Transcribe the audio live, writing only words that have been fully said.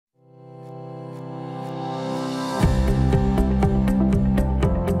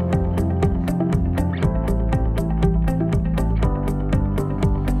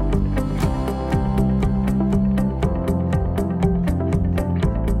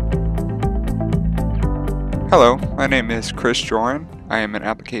Hello, my name is Chris Joran. I am an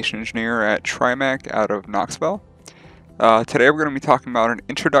application engineer at TriMech out of Knoxville. Today we're going to be talking about an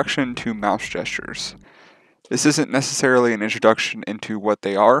introduction to mouse gestures. This isn't necessarily an introduction into what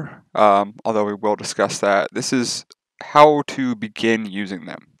they are, although we will discuss that. This is how to begin using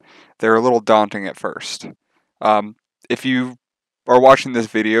them. They're a little daunting at first. If you are watching this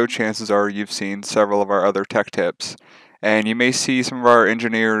video, chances are you've seen several of our other tech tips. And you may see some of our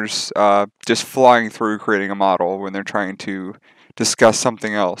engineers just flying through creating a model when they're trying to discuss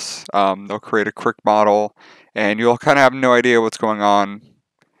something else. They'll create a quick model, and you'll kind of have no idea what's going on.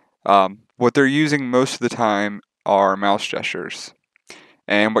 What they're using most of the time are mouse gestures.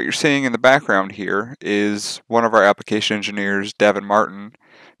 And what you're seeing in the background here is one of our application engineers, Devin Martin,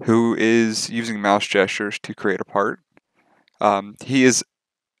 who is using mouse gestures to create a part. He is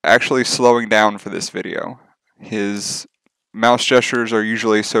actually slowing down for this video. His mouse gestures are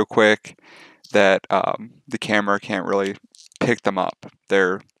usually so quick that the camera can't really pick them up.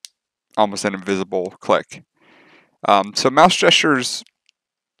 They're almost an invisible click. So mouse gestures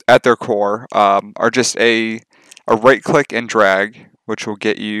at their core are just a right click and drag, which will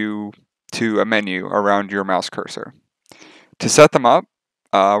get you to a menu around your mouse cursor. To set them up,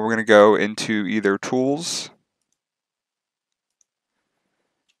 we're going to go into either Tools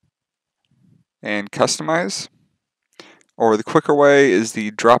and Customize. Or the quicker way is the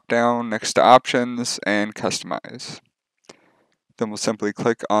drop down next to Options and Customize. Then we'll simply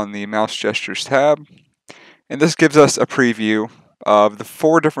click on the Mouse Gestures tab, and this gives us a preview of the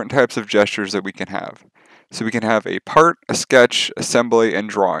 4 different types of gestures that we can have. So we can have a part, a sketch, assembly, and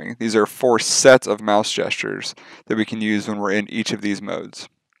drawing. These are 4 sets of mouse gestures that we can use when we're in each of these modes.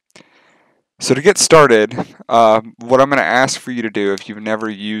 So to get started, what I'm going to ask for you to do if you've never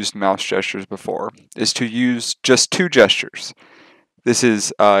used mouse gestures before is to use just 2 gestures. This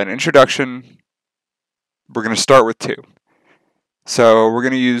is an introduction. We're going to start with 2. So we're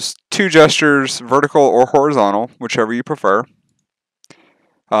going to use 2 gestures, vertical or horizontal, whichever you prefer.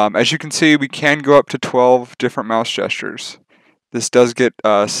 As you can see, we can go up to 12 different mouse gestures. This does get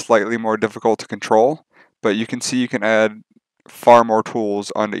slightly more difficult to control, but you can see you can add far more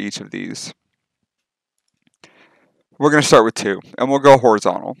tools onto each of these. We're going to start with 2, and we'll go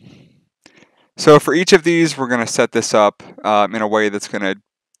horizontal. So for each of these, we're going to set this up in a way that's going to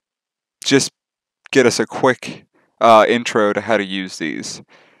just get us a quick intro to how to use these.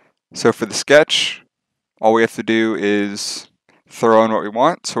 So for the sketch, all we have to do is throw in what we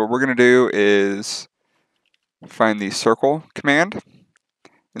want. So what we're going to do is find the circle command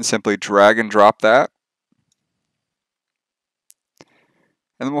and simply drag and drop that.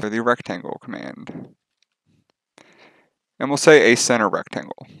 And then we'll do the rectangle command. And we'll say a center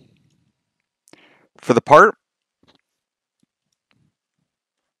rectangle. For the part,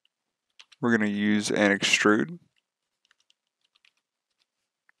 we're going to use an extrude.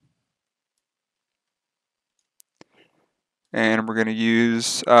 And we're going to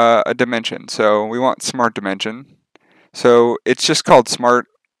use a dimension. So we want smart dimension. So it's just called smart.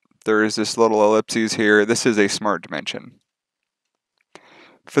 There is this little ellipses here. This is a smart dimension.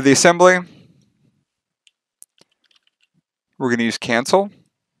 For the assembly, we're going to use cancel.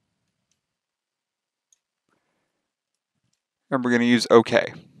 And we're going to use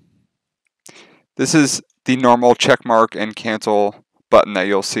OK. This is the normal check mark and cancel button that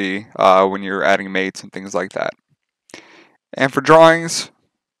you'll see when you're adding mates and things like that. And for drawings,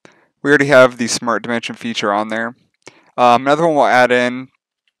 we already have the smart dimension feature on there. Another one we'll add in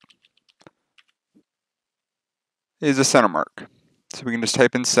is a center mark. So we can just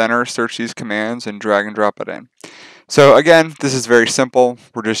type in center, search these commands, and drag and drop it in. So again, this is very simple.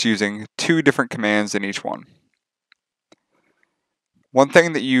 We're just using 2 different commands in each one. One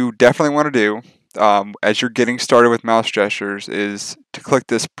thing that you definitely want to do as you're getting started with mouse gestures is to click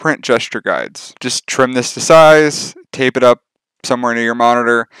this print gesture guides. Just trim this to size, tape it up somewhere near your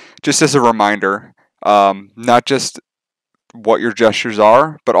monitor, just as a reminder, not just what your gestures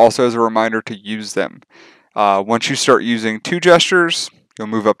are, but also as a reminder to use them. Once you start using 2 gestures, you'll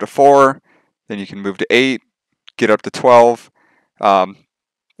move up to 4, then you can move to 8, get up to 12, and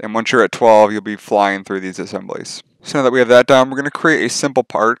once you're at 12, you'll be flying through these assemblies. So now that we have that done, we're going to create a simple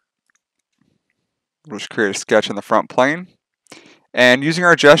part. We'll just create a sketch in the front plane. And using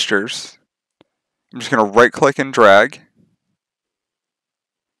our gestures, I'm just going to right click and drag.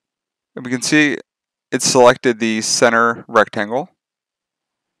 And we can see it's selected the center rectangle.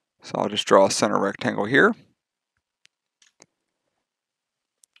 So I'll just draw a center rectangle here.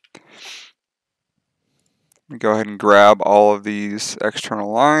 We go ahead and grab all of these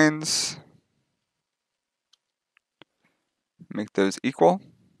external lines. Make those equal.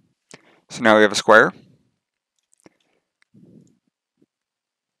 So now we have a square.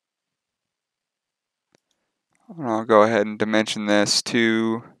 And I'll go ahead and dimension this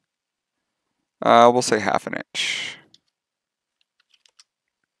to, we'll say 1/2 inch.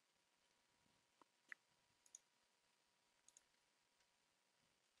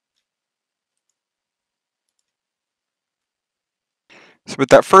 So with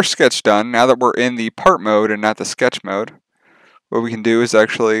that first sketch done, now that we're in the part mode and not the sketch mode, what we can do is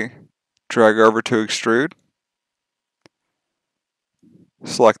actually drag over to extrude,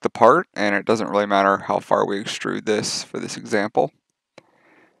 select the part, and it doesn't really matter how far we extrude this for this example.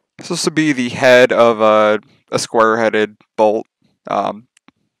 So this will be the head of a square-headed bolt,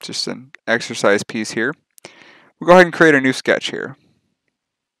 just an exercise piece here. We'll go ahead and create a new sketch here.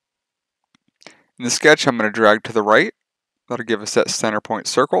 In the sketch, I'm going to drag to the right. That'll give us that center point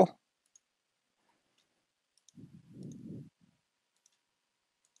circle.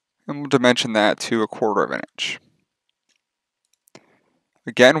 And we'll dimension that to 1/4 inch.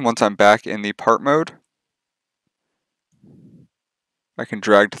 Again, once I'm back in the part mode, I can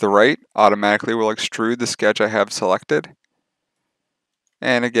drag to the right. Automatically will extrude the sketch I have selected.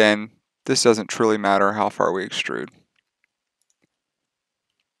 And again, this doesn't truly matter how far we extrude.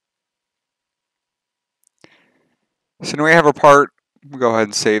 So now we have our part. We'll go ahead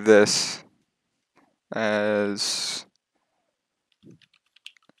and save this as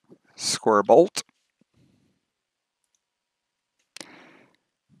square bolt.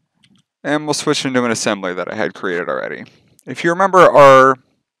 And we'll switch into an assembly that I had created already. If you remember, our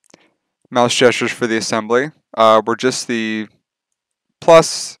mouse gestures for the assembly were just the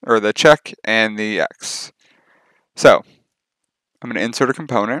plus, or the check, and the X. So I'm going to insert a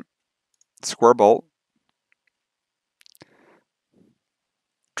component, square bolt,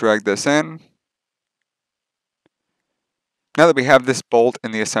 drag this in. Now that we have this bolt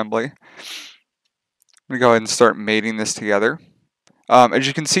in the assembly, I'm going to go ahead and start mating this together. As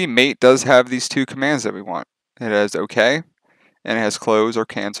you can see, mate does have these two commands that we want. It has OK, and it has close or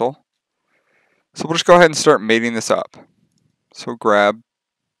cancel. So we'll just go ahead and start mating this up. So grab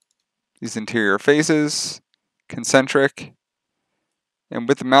these interior faces, concentric, and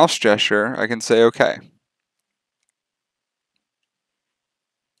with the mouse gesture, I can say OK.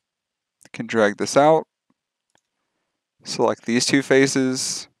 I can drag this out, select these two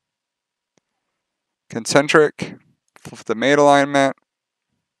faces, concentric, flip the mate alignment,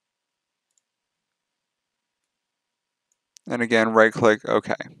 and again, right click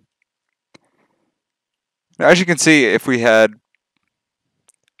OK. Now, as you can see, if we had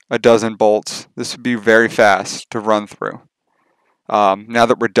a dozen bolts, this would be very fast to run through. Now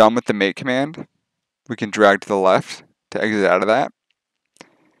that we're done with the mate command, we can drag to the left to exit out of that.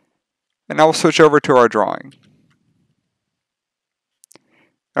 And now we'll switch over to our drawing.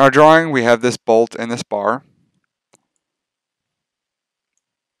 In our drawing, we have this bolt and this bar.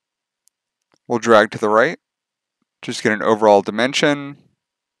 We'll drag to the right, just get an overall dimension,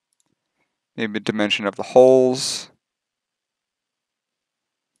 maybe a dimension of the holes,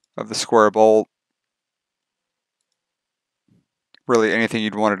 of the square bolt, really anything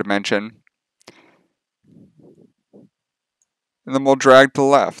you'd want to dimension. And then we'll drag to the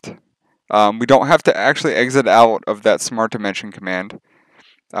left. We don't have to actually exit out of that Smart Dimension command.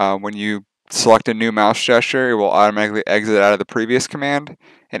 When you select a new mouse gesture, it will automatically exit out of the previous command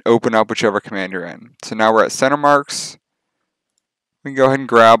and open up whichever command you're in. So now we're at center marks. We can go ahead and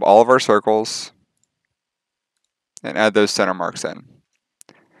grab all of our circles and add those center marks in.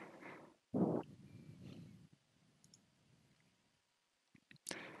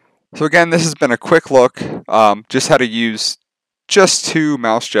 So again, this has been a quick look, just how to use just 2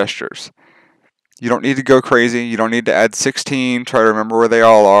 mouse gestures. You don't need to go crazy. You don't need to add 16, try to remember where they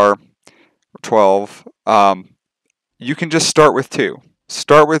all are, or 12. You can just start with 2.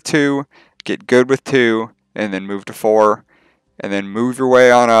 Start with 2, get good with 2, and then move to 4, and then move your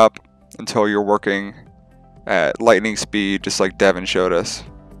way on up until you're working at lightning speed, just like Devin showed us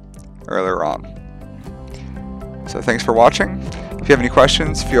earlier on. So thanks for watching. If you have any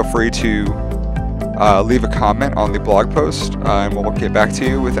questions, feel free to leave a comment on the blog post, and we'll get back to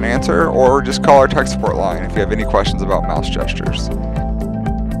you with an answer, or just call our tech support line if you have any questions about mouse gestures.